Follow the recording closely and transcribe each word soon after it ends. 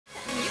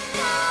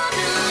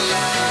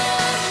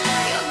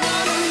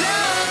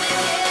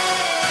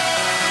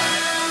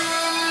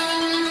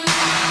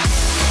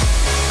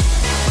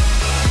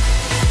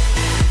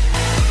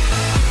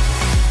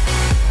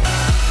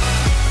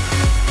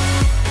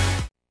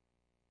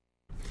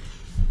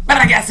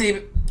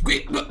ragazzi,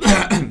 qui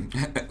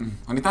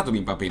ogni tanto mi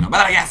impapino.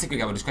 Bella ragazzi, qui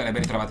Gabo di Square,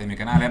 ben ritrovati nel mio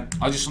canale.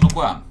 Oggi sono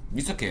qua,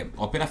 visto che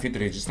ho appena finito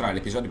di registrare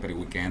l'episodio per il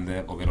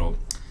weekend, ovvero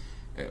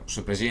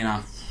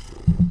sorpresina.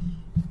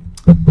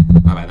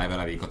 Vabbè dai, ve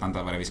la dico, tanto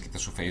l'avrei scritta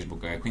su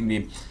Facebook,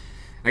 quindi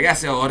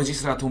ragazzi ho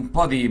registrato un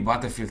po' di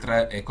Battlefield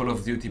 3 e Call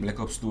of Duty Black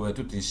Ops 2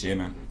 tutti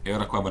insieme. E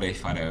ora qua vorrei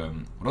fare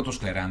un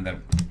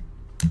RTSCLERRANDER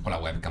con la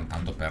webcam,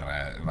 tanto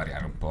per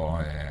variare un po'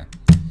 e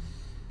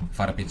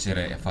fare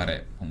piacere e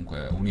fare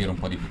comunque unire un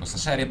po' di più questa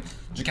serie.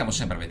 Giochiamo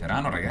sempre a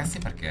veterano ragazzi,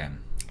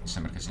 perché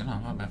sembra che sia, no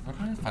vabbè,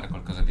 vorrei fare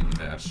qualcosa di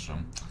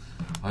diverso.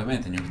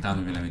 Ovviamente New York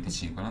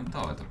 2025 l'hanno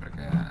tolto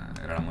perché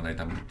era la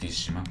modalità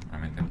bruttissima,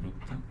 veramente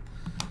brutta.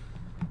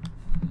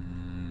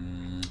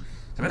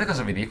 Sapete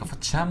cosa vi dico?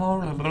 Facciamo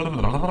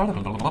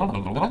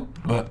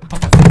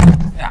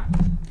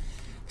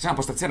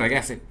postazione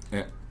ragazzi.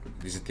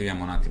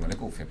 Disattiviamo un attimo le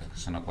cuffie perché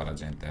sennò qua la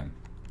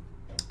gente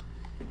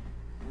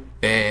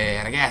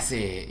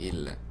ragazzi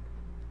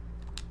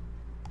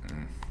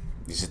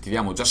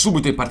disattiviamo già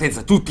subito in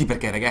partenza tutti,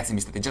 perché ragazzi mi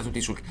state già tutti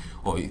sul...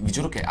 Oh, vi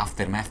giuro che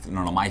Aftermath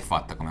non l'ho mai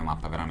fatta come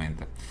mappa,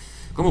 veramente.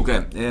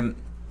 Comunque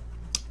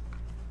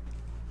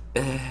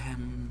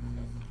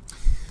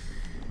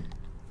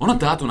ho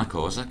notato una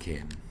cosa che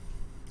è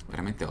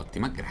veramente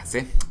ottima,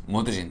 grazie,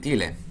 molto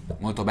gentile,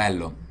 molto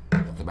bello,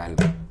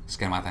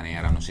 schermata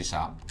nera, non si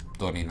sa,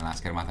 torni nella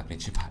schermata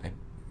principale,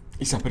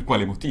 chissà per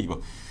quale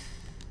motivo.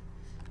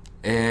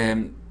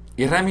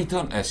 Il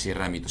Remington, il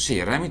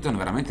Remington è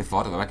veramente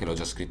forte, dov'è che l'ho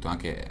già scritto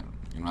anche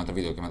in un altro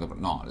video chiamato...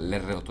 No,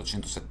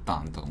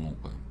 l'R870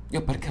 comunque.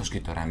 Io perché ho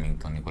scritto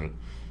Remington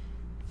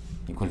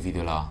in quel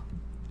video là?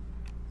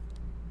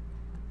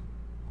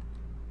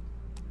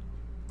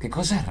 Che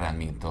cos'è il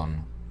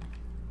Remington?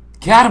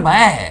 Che arma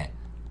è?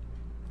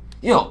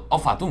 Io ho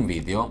fatto un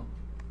video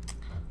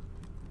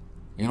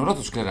in un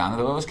RTSCLERRANDER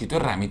dove avevo scritto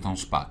il Remington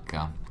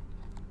spacca.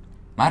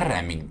 Ma il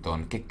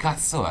Remington che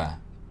cazzo è?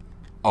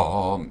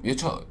 Ogni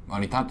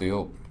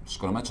tanto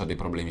secondo me ho dei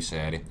problemi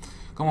seri.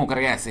 Comunque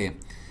ragazzi,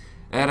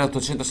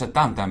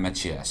 R870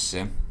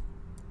 MCS,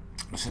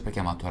 l'ho sempre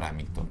chiamato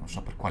Remington, non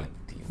so per quale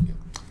motivo.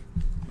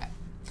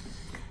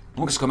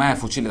 Comunque secondo me è un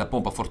fucile da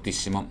pompa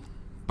fortissimo.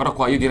 Però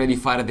qua io direi di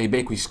fare dei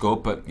bei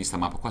quickscope. In sta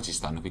mappa qua ci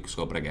stanno i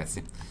quickscope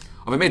ragazzi.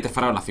 Ovviamente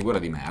farò una figura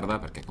di merda,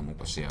 perché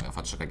comunque sì,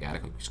 faccio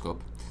cagare con i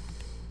quickscope.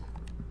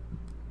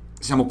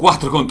 Siamo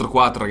 4 contro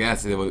 4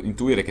 ragazzi, devo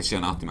intuire che sia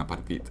un'ottima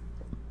partita.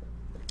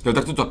 E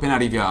oltretutto appena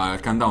arrivi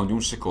al countdown di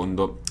un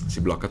secondo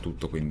si blocca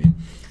tutto, quindi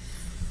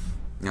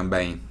andiamo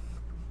bene.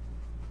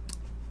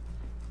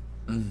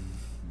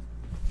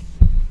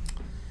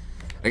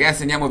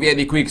 Ragazzi andiamo via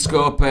di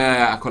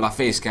quickscope con la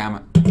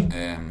facecam.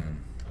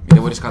 Mi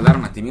devo riscaldare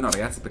un attimino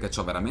ragazzi, perché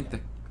ho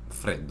veramente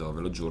freddo, ve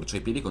lo giuro, ho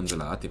i piedi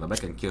congelati. Vabbè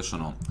che anch'io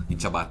sono in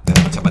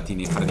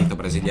ciabattini freddito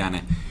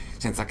brasiliane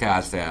senza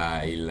calze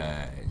il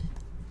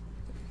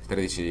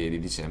 13 di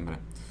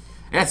dicembre.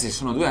 Ragazzi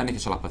sono 2 anni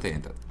che ho la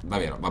patente,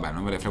 davvero, vabbè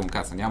non me ne frega un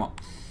cazzo, andiamo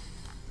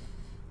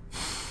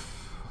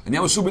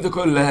subito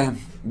col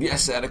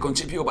DSR con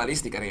CPU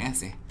balistica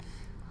ragazzi.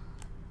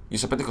 Io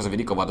sapete cosa vi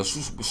dico, vado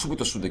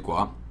subito su di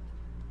qua.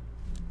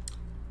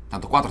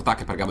 Tanto 4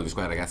 attacchi per Gabo di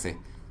Square ragazzi.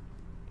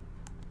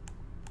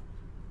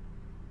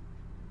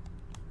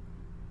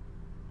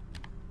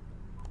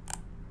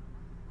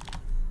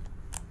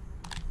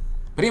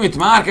 Prima hit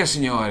marker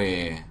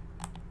signori.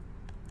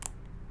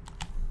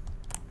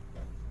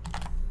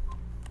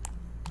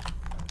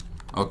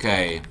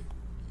 Ok,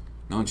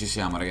 non ci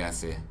siamo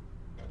ragazzi.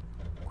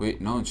 Qui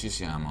non ci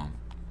siamo.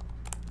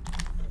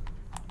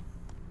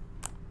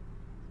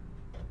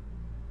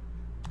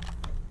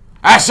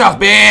 Shot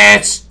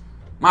bitch!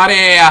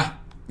 Maria!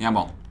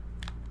 Andiamo.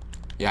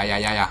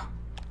 Ya.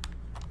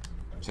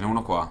 Ce n'è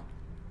uno qua.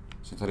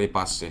 Sento dei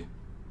passi.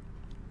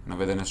 Non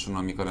vede nessun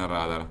amico nel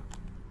radar.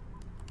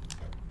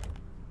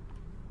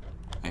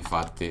 E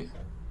infatti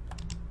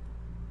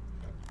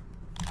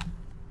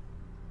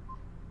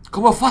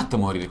come ho fatto a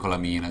morire con la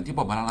mina?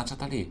 Tipo me l'ha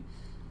lanciata lì.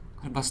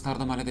 Quel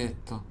bastardo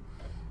maledetto.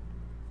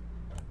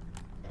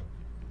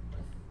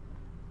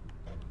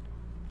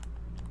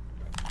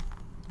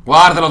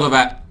 Guardalo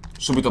dov'è.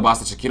 Subito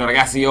basta cecchino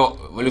ragazzi,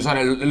 io voglio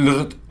usare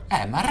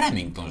ma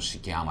Remington si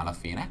chiama alla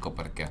fine, ecco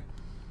perché.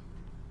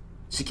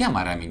 Si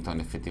chiama Remington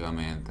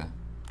effettivamente.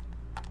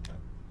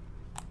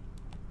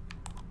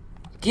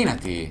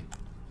 Chinati.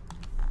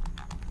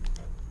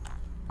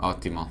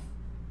 Ottimo.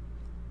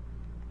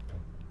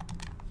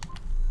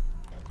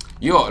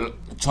 Io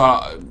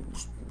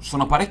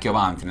sono parecchio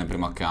avanti nel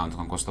primo account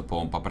con questa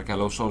pompa, perché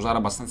lo so usare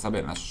abbastanza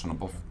bene. Adesso sono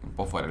un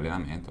po' fuori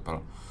allenamento,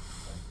 però.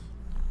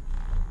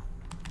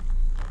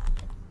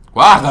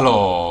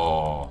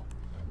 Guardalo!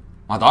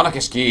 Madonna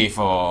che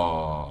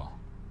schifo!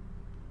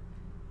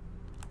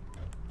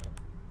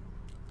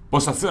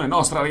 Postazione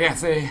nostra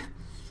ragazzi!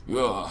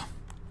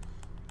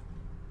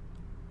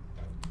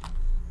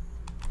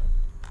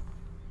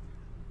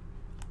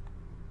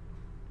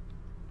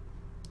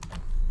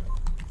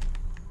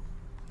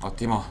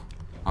 Ottimo.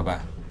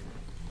 Vabbè.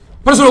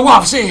 Preso lo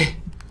WAF, sì!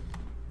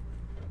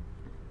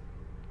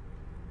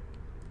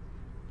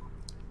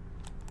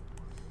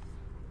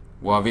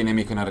 Wow, vieni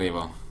nemico in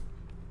arrivo.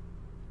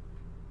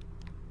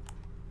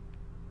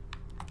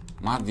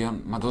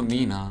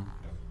 Madonnina.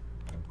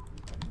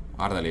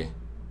 Guarda lì.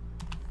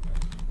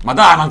 Ma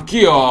dai, ma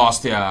anch'io,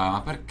 ostia!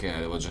 Ma perché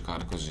devo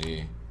giocare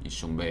così? Il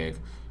scumbag.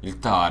 Il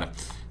tar.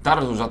 Il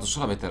tar l'ho usato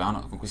solo a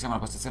veterano. Conquistiamo la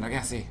postazione,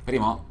 ragazzi.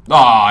 Primo.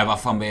 Dai,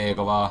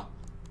 vaffanbego, va.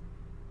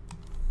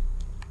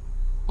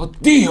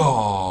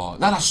 Oddio!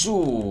 Da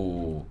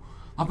lassù!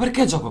 Ma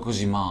perché gioco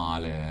così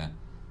male?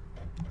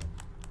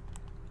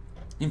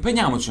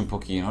 Impegniamoci un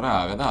pochino,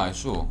 raga, dai,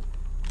 su.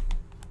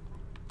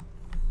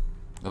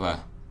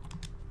 Dov'è?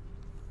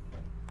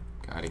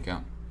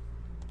 Carica.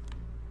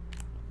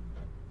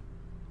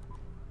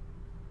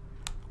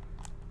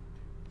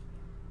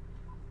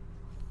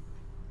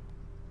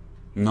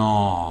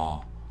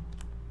 No!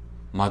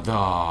 Ma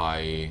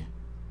dai!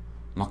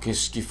 Ma che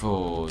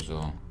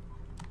schifoso!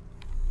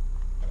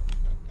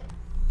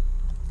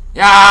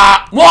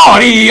 Ya!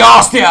 Muori,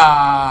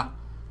 ostia!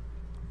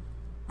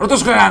 Rotto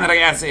sclerande,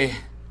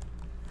 ragazzi!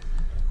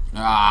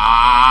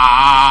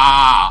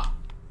 Ah!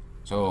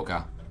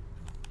 Soca.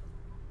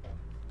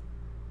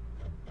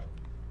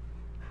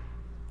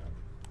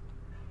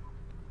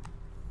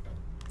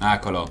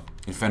 Eccolo,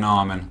 il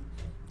fenomeno.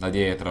 Da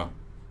dietro.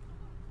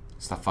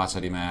 Sta faccia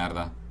di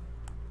merda.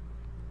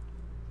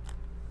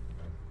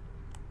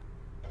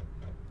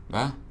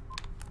 Beh?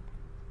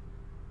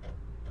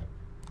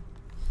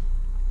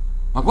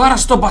 Ma guarda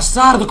sto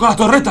bastardo con la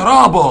torretta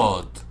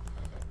robot!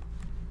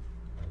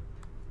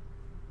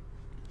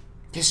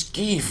 Che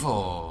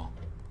schifo!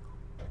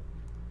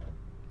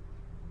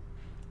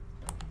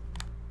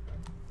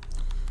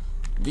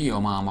 Dio,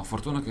 mamma,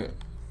 fortuna che...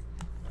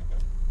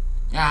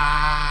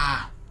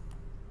 Ah!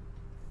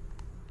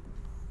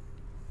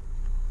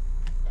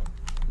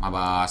 Ma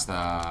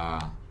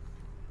basta!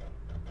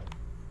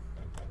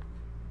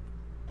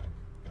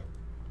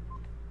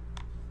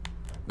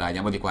 Dai,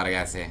 andiamo di qua,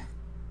 ragazzi.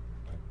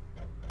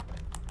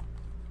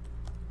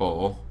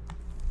 Oh.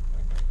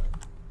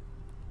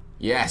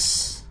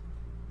 Yes.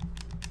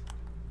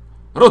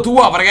 Rotto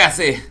uova,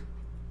 ragazzi.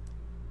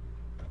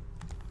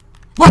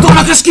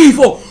 Madonna, che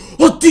schifo.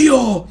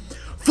 Oddio.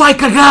 Fai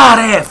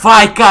cagare.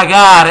 Fai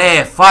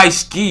cagare. Fai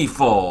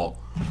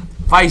schifo.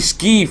 Fai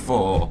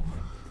schifo.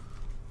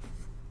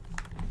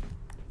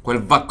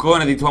 Quel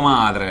vaccone di tua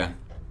madre.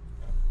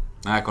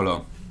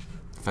 Eccolo.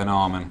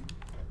 Fenomeno.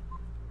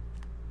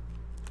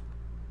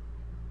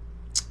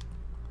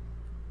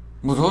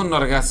 Madonna,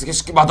 ragazzi, che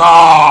schifo. Ma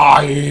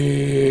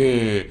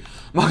dai!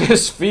 Ma che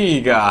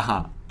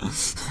sfiga!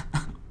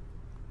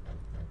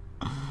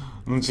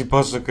 Non ci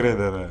posso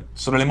credere.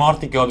 Sono le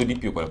morti che odio di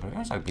più quelle. Perché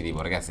non sa il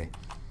pidivo, ragazzi.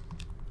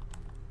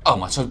 Oh,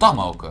 ma c'ho il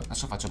tomahawk.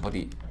 Adesso faccio un po'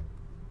 di...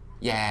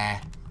 Yeah!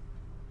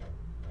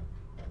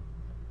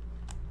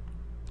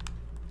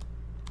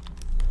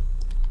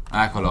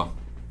 Eccolo.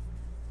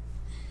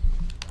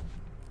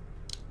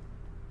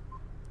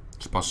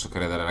 Ci posso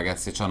credere,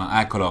 ragazzi. C'ho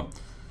una... Eccolo.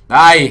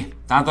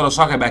 Dai! Tanto lo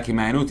so che becchi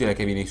me. È inutile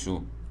che vieni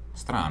su.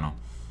 Strano.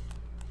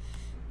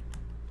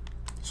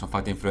 Sono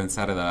fatti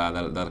influenzare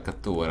dal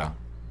cattura.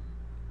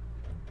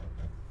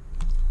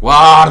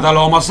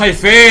 Guardalo, ma sei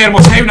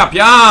fermo. Sei una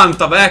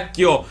pianta,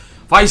 vecchio.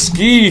 Fai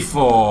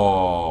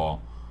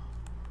schifo.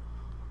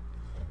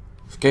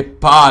 Che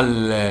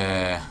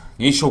palle.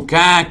 Nisce un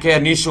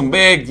canker, nisce un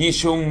bag,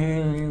 nisce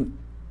un...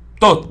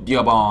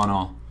 Toddio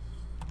buono.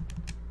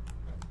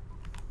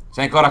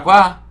 Sei ancora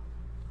qua?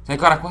 Sei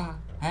ancora qua?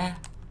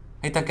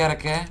 E taccare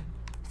che?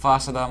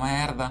 Fassa da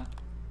merda.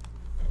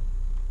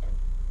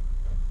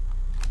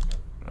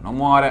 Non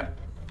muore.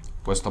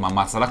 Questo mi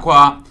ammazza da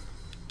qua.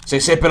 Sei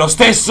sempre lo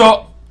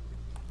stesso.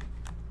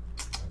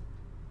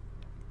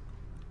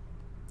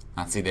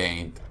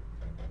 Accidente.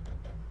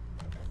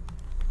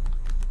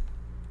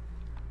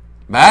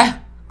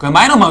 Beh, come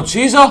mai non mi ha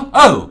ucciso?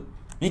 Oh,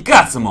 mi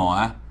cazzo mo,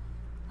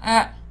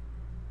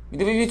 mi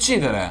devi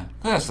uccidere.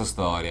 Cos'è sta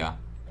storia?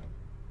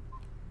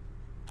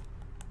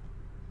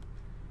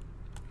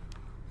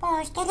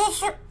 Basta,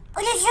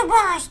 adesso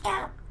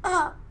basta.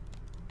 Oh.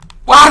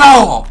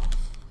 Guarda!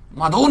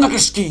 Madonna che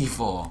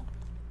schifo.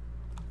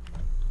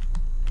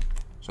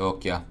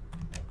 Socchia.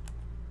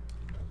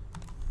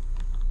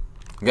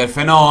 Che è il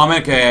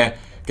fenomeno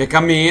che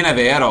cammina, è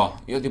vero.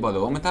 Io tipo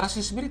devo aumentare la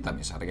sensibilità,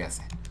 mi sa,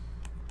 ragazzi.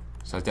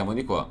 Saltiamo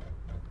di qua.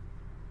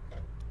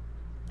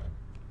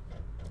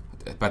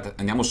 Aspetta,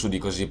 andiamo su di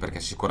così perché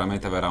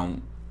sicuramente verrà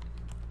un...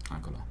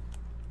 Eccolo.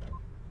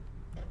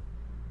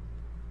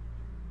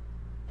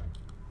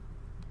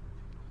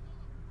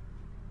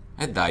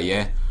 E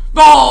dai,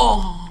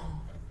 No!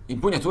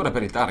 Impugnatura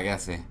per il tar,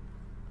 ragazzi.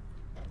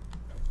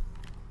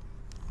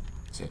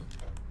 Sì.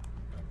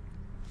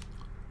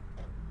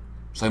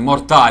 Sono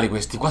immortali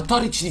questi.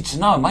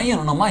 14-19, ma io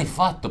non ho mai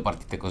fatto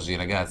partite così,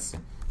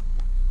 ragazzi.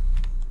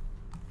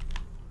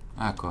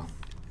 Ecco.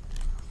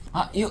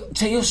 Ma io,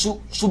 cioè io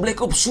su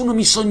Black Ops 1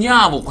 mi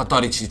sognavo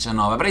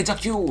 14-19, avrei già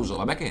chiuso.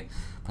 Vabbè che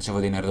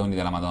facevo dei nerdoni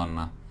della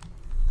Madonna.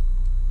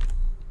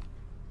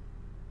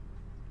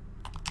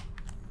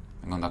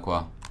 Vengono da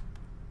qua.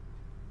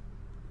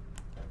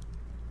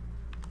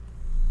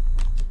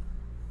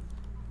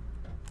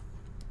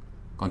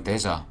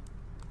 Contesa.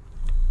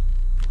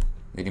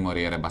 Devi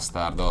morire,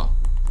 bastardo.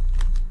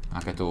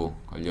 Anche tu,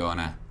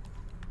 coglione.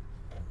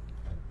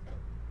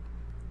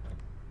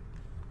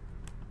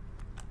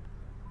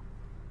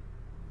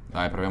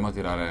 Dai, proviamo a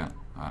tirare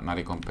una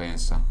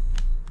ricompensa.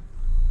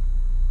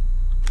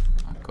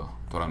 Ecco,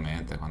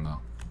 naturalmente,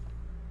 quando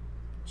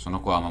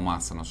sono qua mi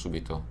ammazzano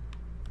subito.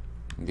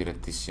 In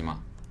direttissima.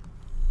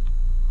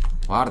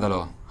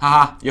 Guardalo.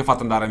 Ah, io ho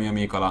fatto andare il mio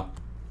amico là.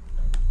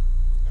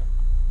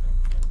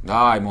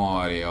 Dai,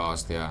 muori,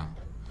 ostia.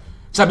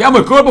 Cioè, abbiamo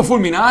il colpo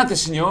fulminante,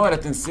 signore,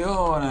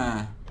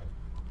 attenzione.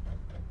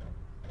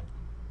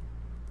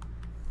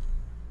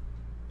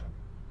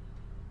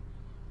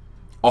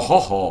 Oh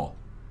oh oh.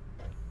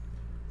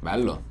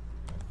 Bello.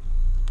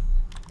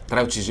 3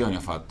 uccisioni ho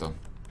fatto.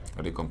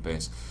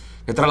 Ricompensa.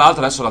 E tra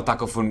l'altro adesso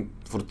l'attacco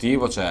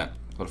furtivo, cioè,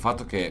 col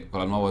fatto che con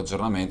il nuovo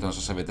aggiornamento, non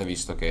so se avete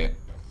visto che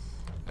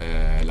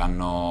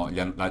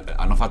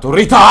hanno fatto un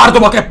ritardo,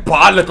 ma che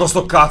palle con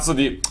sto cazzo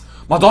di...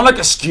 Madonna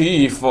che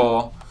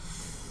schifo.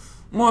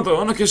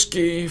 Madonna che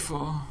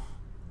schifo.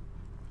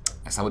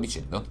 E stavo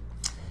dicendo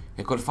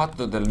che col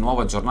fatto del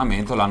nuovo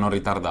aggiornamento l'hanno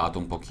ritardato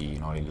un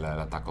pochino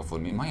l'attacco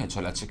fulminante. Ma io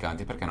ho le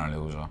accecanti, perché non le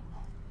uso?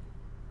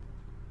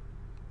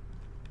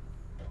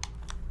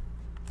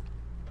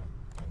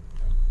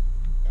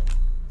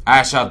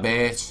 Shot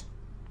bitch.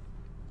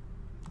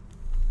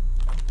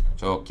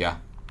 Ciocchia.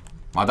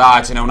 Ma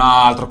dai, ce n'è un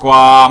altro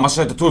qua. Ma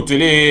siete tutti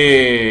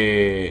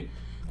lì.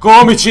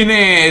 Come i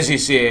cinesi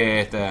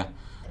siete.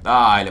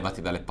 Dai,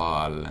 levati dalle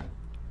palle.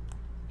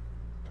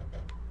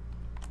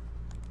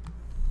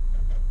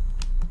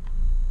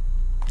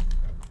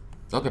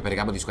 Doppio per il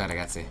capo di squadra,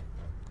 ragazzi.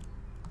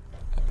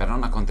 E per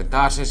non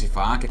accontentarsi si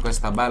fa anche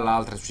questa bella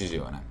altra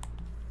uccisione.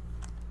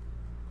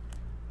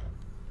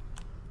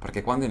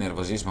 Perché quando il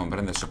nervosismo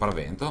prende il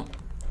sopravvento,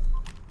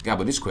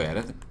 Gabo di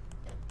Squared,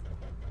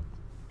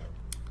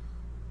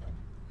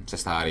 non c'è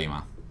sta la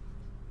rima.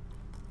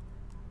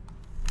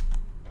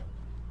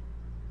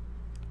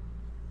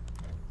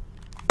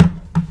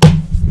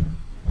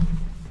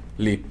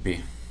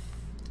 Lippi.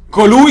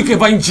 Colui che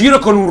va in giro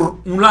con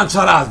un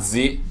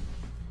lanciarazzi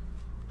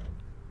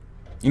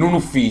in un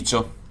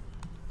ufficio.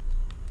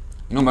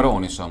 I numero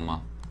 1,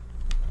 insomma.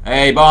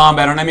 Ehi,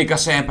 bomber, non è mica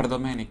sempre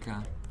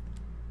domenica.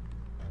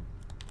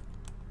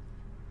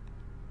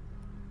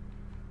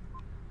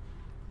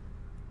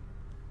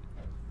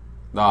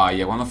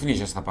 Dai, quando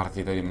finisce sta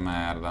partita di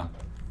merda?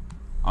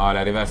 Ah, le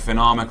arriva il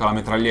fenomeno con la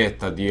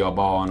mitraglietta. Dio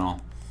buono.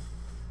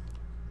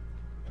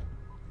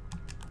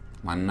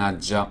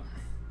 Mannaggia.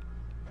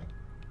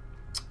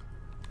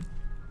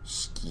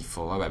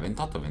 Schifo. Vabbè,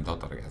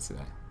 28-28, ragazzi,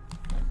 dai.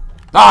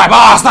 Dai,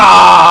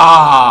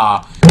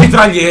 basta!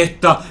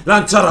 Mitraglietta,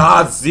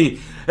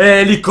 lanciarazzi,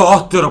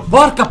 elicottero.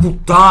 Porca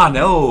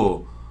puttana,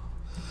 oh.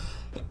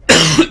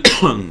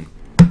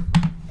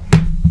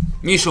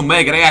 Mi sono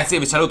bene, ragazzi,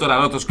 vi saluto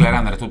da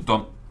RTSCLERRANDER, è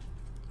tutto.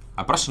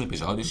 Al prossimo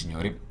episodio,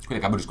 signori. Qui è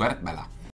Gabo di Square, bella.